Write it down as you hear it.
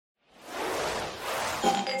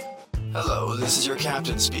Hello, this is your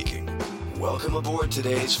captain speaking. Welcome aboard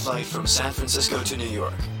today's flight from San Francisco to New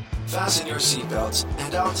York. Fasten your seatbelts,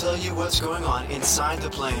 and I'll tell you what's going on inside the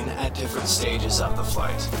plane at different stages of the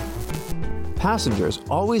flight. Passengers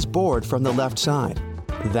always board from the left side.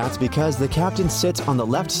 That's because the captain sits on the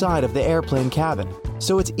left side of the airplane cabin,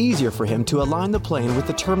 so it's easier for him to align the plane with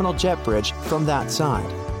the terminal jet bridge from that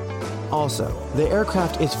side. Also, the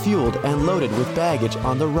aircraft is fueled and loaded with baggage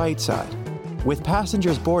on the right side. With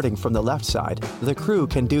passengers boarding from the left side, the crew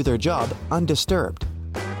can do their job undisturbed.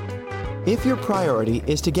 If your priority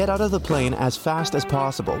is to get out of the plane as fast as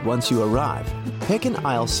possible once you arrive, pick an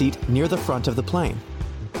aisle seat near the front of the plane.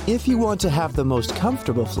 If you want to have the most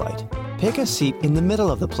comfortable flight, pick a seat in the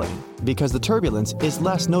middle of the plane because the turbulence is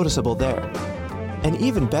less noticeable there. An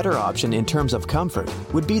even better option in terms of comfort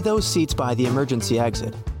would be those seats by the emergency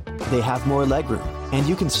exit. They have more legroom and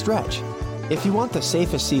you can stretch. If you want the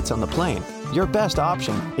safest seats on the plane, your best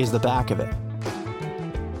option is the back of it.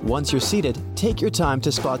 Once you're seated, take your time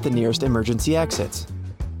to spot the nearest emergency exits.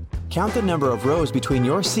 Count the number of rows between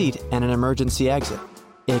your seat and an emergency exit.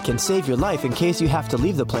 It can save your life in case you have to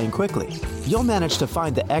leave the plane quickly. You'll manage to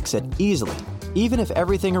find the exit easily, even if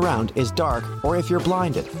everything around is dark or if you're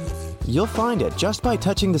blinded. You'll find it just by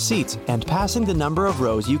touching the seats and passing the number of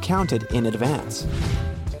rows you counted in advance.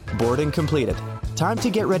 Boarding completed. Time to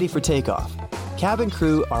get ready for takeoff. Cabin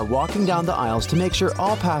crew are walking down the aisles to make sure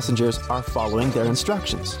all passengers are following their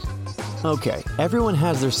instructions. Okay, everyone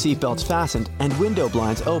has their seatbelts fastened and window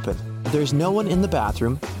blinds open. There's no one in the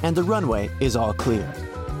bathroom and the runway is all clear.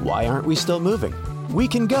 Why aren't we still moving? We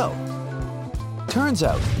can go! Turns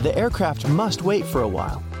out, the aircraft must wait for a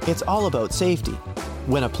while. It's all about safety.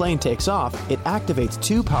 When a plane takes off, it activates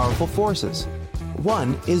two powerful forces.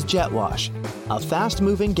 One is jet wash, a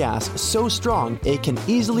fast-moving gas so strong it can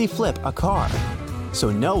easily flip a car,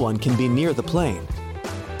 so no one can be near the plane.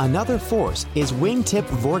 Another force is wingtip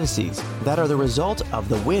vortices that are the result of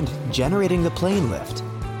the wind generating the plane lift.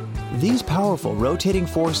 These powerful rotating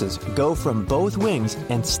forces go from both wings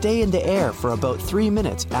and stay in the air for about 3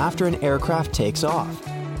 minutes after an aircraft takes off.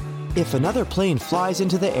 If another plane flies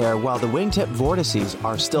into the air while the wingtip vortices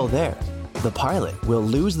are still there, the pilot will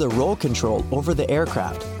lose the roll control over the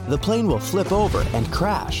aircraft. The plane will flip over and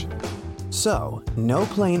crash. So, no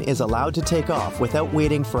plane is allowed to take off without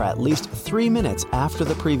waiting for at least 3 minutes after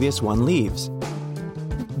the previous one leaves.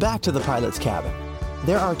 Back to the pilot's cabin.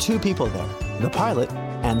 There are two people there, the pilot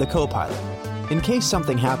and the co-pilot. In case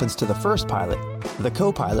something happens to the first pilot, the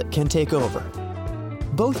co-pilot can take over.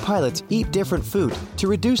 Both pilots eat different food to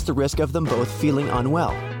reduce the risk of them both feeling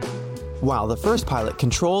unwell. While the first pilot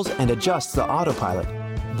controls and adjusts the autopilot,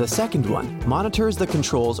 the second one monitors the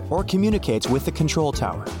controls or communicates with the control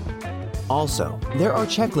tower. Also, there are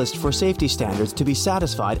checklists for safety standards to be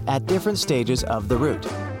satisfied at different stages of the route.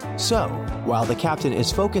 So, while the captain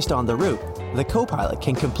is focused on the route, the co-pilot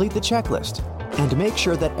can complete the checklist and make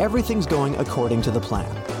sure that everything's going according to the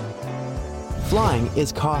plan. Flying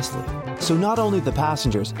is costly, so not only the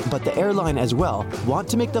passengers, but the airline as well want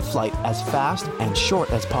to make the flight as fast and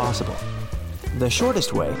short as possible. The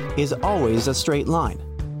shortest way is always a straight line.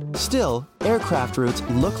 Still, aircraft routes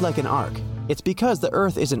look like an arc. It's because the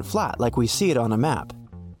Earth isn't flat like we see it on a map.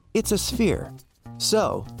 It's a sphere.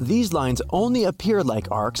 So, these lines only appear like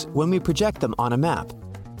arcs when we project them on a map.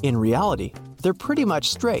 In reality, they're pretty much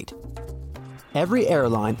straight. Every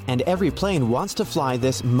airline and every plane wants to fly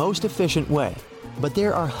this most efficient way, but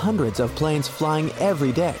there are hundreds of planes flying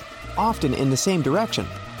every day, often in the same direction,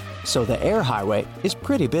 so the air highway is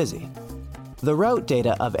pretty busy. The route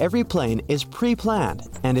data of every plane is pre-planned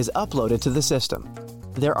and is uploaded to the system.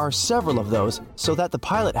 There are several of those so that the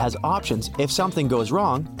pilot has options if something goes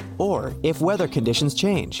wrong or if weather conditions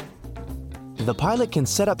change. The pilot can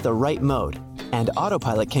set up the right mode, and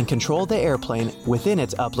autopilot can control the airplane within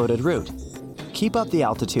its uploaded route. Keep up the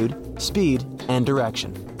altitude, speed, and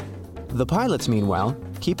direction. The pilots, meanwhile,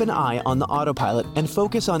 keep an eye on the autopilot and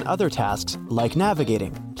focus on other tasks like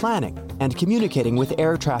navigating, planning, and communicating with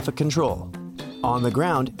air traffic control. On the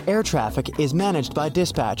ground, air traffic is managed by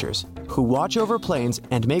dispatchers, who watch over planes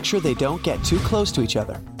and make sure they don't get too close to each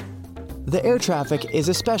other. The air traffic is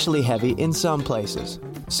especially heavy in some places,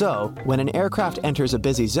 so when an aircraft enters a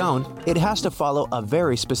busy zone, it has to follow a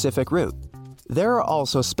very specific route. There are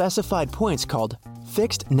also specified points called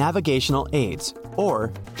Fixed Navigational Aids,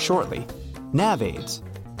 or, shortly, nav aids.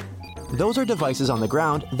 Those are devices on the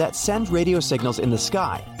ground that send radio signals in the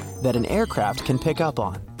sky that an aircraft can pick up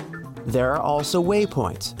on. There are also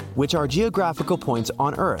waypoints, which are geographical points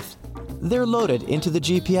on Earth. They're loaded into the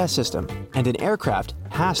GPS system, and an aircraft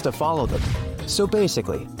has to follow them. So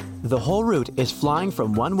basically, The whole route is flying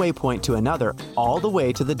from one waypoint to another all the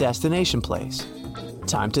way to the destination place.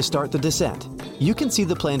 Time to start the descent. You can see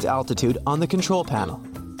the plane's altitude on the control panel.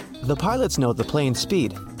 The pilots know the plane's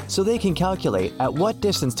speed, so they can calculate at what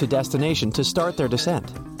distance to destination to start their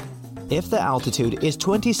descent. If the altitude is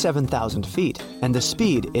 27,000 feet and the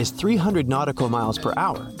speed is 300 nautical miles per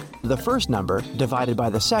hour, the first number divided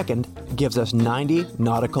by the second gives us 90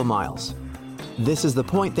 nautical miles. This is the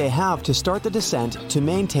point they have to start the descent to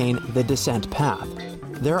maintain the descent path.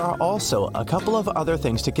 There are also a couple of other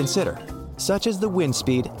things to consider, such as the wind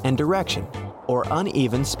speed and direction, or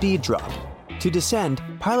uneven speed drop. To descend,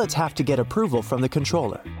 pilots have to get approval from the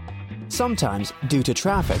controller. Sometimes, due to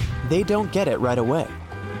traffic, they don't get it right away.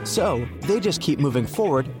 So, they just keep moving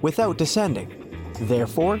forward without descending,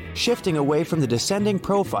 therefore shifting away from the descending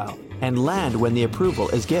profile and land when the approval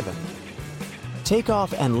is given.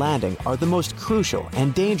 Takeoff and landing are the most crucial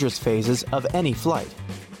and dangerous phases of any flight.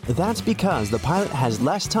 That's because the pilot has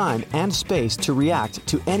less time and space to react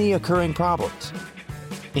to any occurring problems.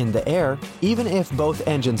 In the air, even if both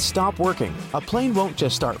engines stop working, a plane won't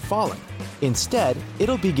just start falling. Instead,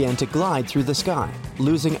 it'll begin to glide through the sky,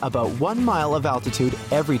 losing about 1 mile of altitude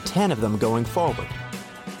every 10 of them going forward.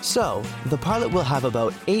 So, the pilot will have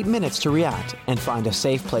about 8 minutes to react and find a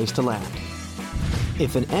safe place to land.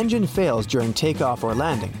 If an engine fails during takeoff or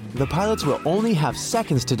landing, the pilots will only have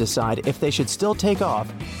seconds to decide if they should still take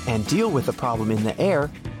off and deal with the problem in the air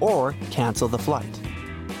or cancel the flight.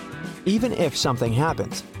 Even if something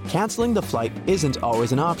happens, canceling the flight isn't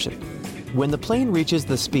always an option. When the plane reaches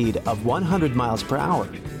the speed of 100 miles per hour,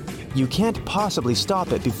 you can't possibly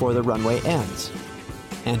stop it before the runway ends.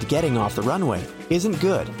 And getting off the runway isn't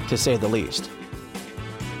good, to say the least.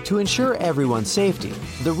 To ensure everyone's safety,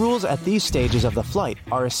 the rules at these stages of the flight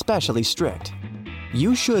are especially strict.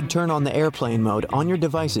 You should turn on the airplane mode on your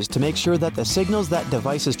devices to make sure that the signals that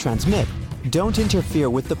devices transmit don't interfere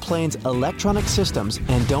with the plane's electronic systems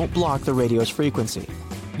and don't block the radio's frequency.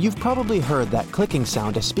 You've probably heard that clicking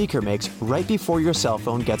sound a speaker makes right before your cell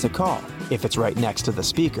phone gets a call, if it's right next to the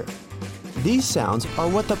speaker. These sounds are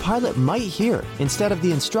what the pilot might hear instead of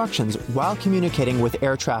the instructions while communicating with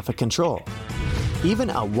air traffic control.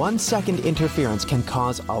 Even a 1-second interference can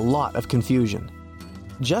cause a lot of confusion.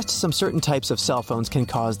 Just some certain types of cell phones can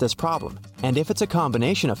cause this problem, and if it's a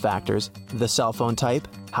combination of factors, the cell phone type,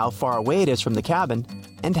 how far away it is from the cabin,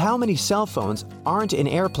 and how many cell phones aren't in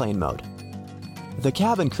airplane mode. The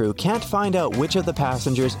cabin crew can't find out which of the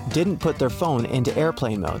passengers didn't put their phone into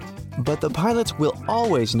airplane mode, but the pilots will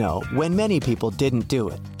always know when many people didn't do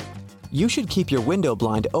it. You should keep your window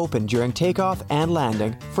blind open during takeoff and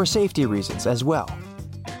landing for safety reasons as well.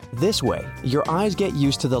 This way, your eyes get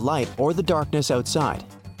used to the light or the darkness outside.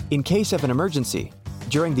 In case of an emergency,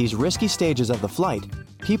 during these risky stages of the flight,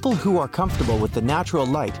 people who are comfortable with the natural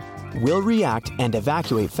light will react and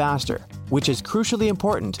evacuate faster, which is crucially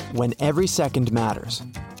important when every second matters.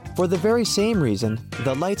 For the very same reason,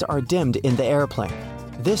 the lights are dimmed in the airplane.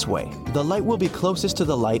 This way, the light will be closest to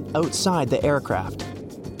the light outside the aircraft.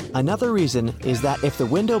 Another reason is that if the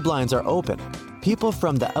window blinds are open, people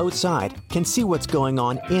from the outside can see what's going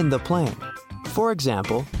on in the plane. For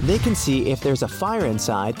example, they can see if there's a fire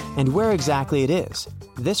inside and where exactly it is.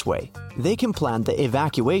 This way, they can plan the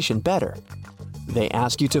evacuation better. They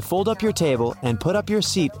ask you to fold up your table and put up your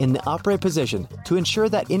seat in the upright position to ensure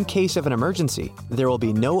that in case of an emergency, there will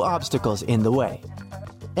be no obstacles in the way.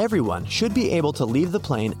 Everyone should be able to leave the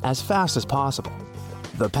plane as fast as possible.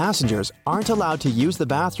 The passengers aren't allowed to use the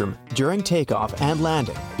bathroom during takeoff and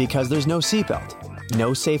landing because there's no seatbelt,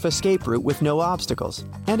 no safe escape route with no obstacles,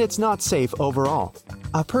 and it's not safe overall.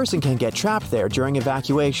 A person can get trapped there during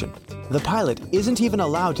evacuation. The pilot isn't even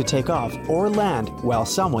allowed to take off or land while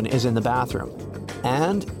someone is in the bathroom.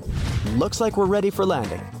 And looks like we're ready for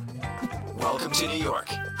landing. Welcome to New York.